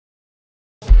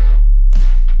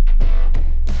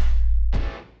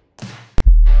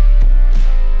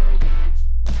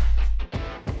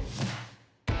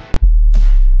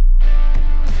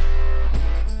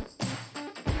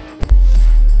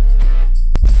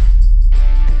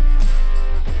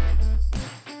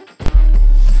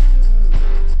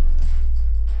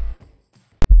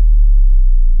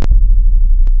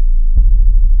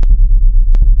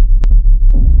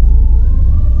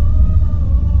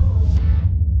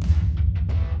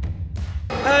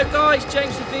Hello guys,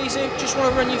 James from Viezu. Just want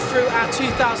to run you through our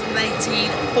 2018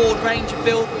 Ford Ranger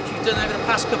build, which we've done over the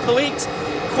past couple of weeks.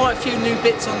 Quite a few new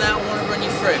bits on there I want to run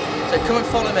you through, so come and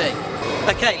follow me.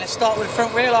 Okay, let's start with the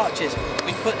front wheel arches.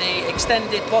 We put the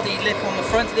extended body lip on the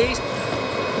front of these,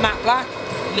 matte black,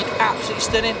 look absolutely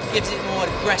stunning, gives it a more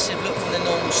aggressive look than the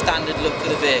normal standard look of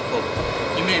the vehicle.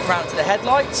 You move round to the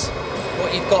headlights. What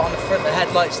you've got on the front of the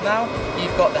headlights now,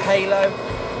 you've got the halo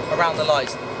around the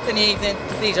lights. In the evening,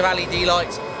 these are LED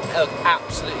lights. They look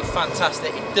absolutely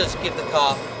fantastic. It does give the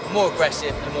car a more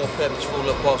aggressive and a more purposeful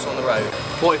look whilst on the road.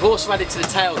 What we've also added to the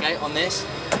tailgate on this,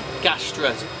 gas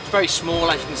strut. It's very small,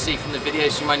 as you can see from the video,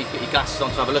 so you might need to put your glasses on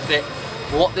to have a look at it.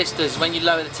 But what this does is when you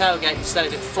lower the tailgate, instead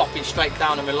of it flopping straight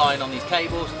down and relying on these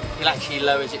cables, it actually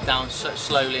lowers it down so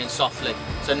slowly and softly.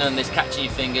 So none of this catching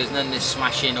your fingers, none of this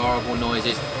smashing or horrible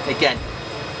noises. Again,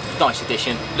 nice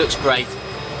addition, looks great,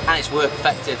 and it's work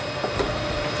effective.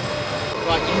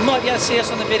 Right, you might be able to see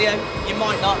us on the video, you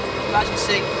might not. But as you can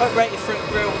see, uprated front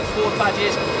grille with Ford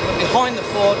badges, but behind the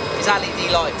Ford is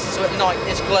LED lights. So at night,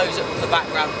 this glows up from the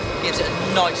background, gives it a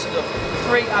nice look.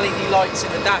 3 LED lights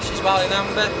in the dash as well in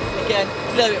amber. Again,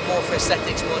 a little bit more for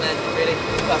aesthetics more than anything really.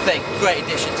 But I think, great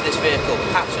addition to this vehicle,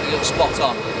 absolutely looks spot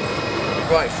on.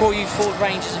 Right, for all you Ford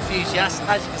Rangers enthusiasts,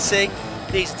 as you can see,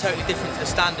 these are totally different to the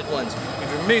standard ones.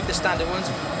 We've removed the standard ones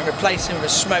and replaced them with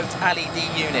a smoked LED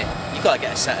unit. You've got to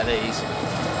get a set of these.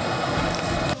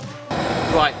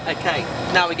 Right, okay,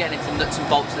 now we're getting into nuts and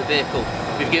bolts of the vehicle.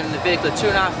 We've given the vehicle a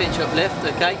 2.5-inch uplift,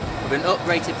 okay, with an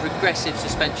upgraded progressive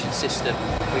suspension system.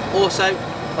 We've also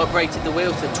upgraded the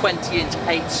wheel to 20-inch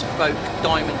 8-spoke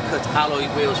diamond cut alloy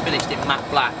wheels finished in matte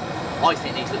black. I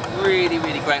think these look really,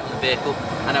 really great on the vehicle,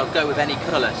 and they'll go with any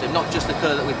colour. So not just the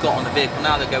colour that we've got on the vehicle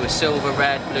now, they'll go with silver,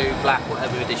 red, blue, black,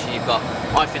 whatever edition you've got.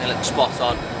 I think they look spot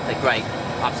on. They're great.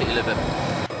 Absolutely love them.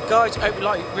 Guys, I hope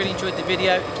you really enjoyed the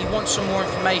video. If you want some more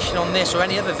information on this or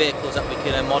any other vehicles that we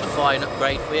can modify and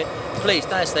upgrade for you, please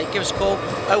don't hesitate, give us a call,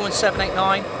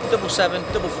 01789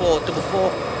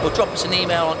 774444, or drop us an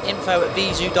email on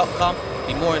info@viezu.com.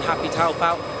 Be more than happy to help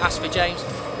out. Ask for James,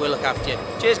 we'll look after you.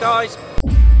 Cheers guys!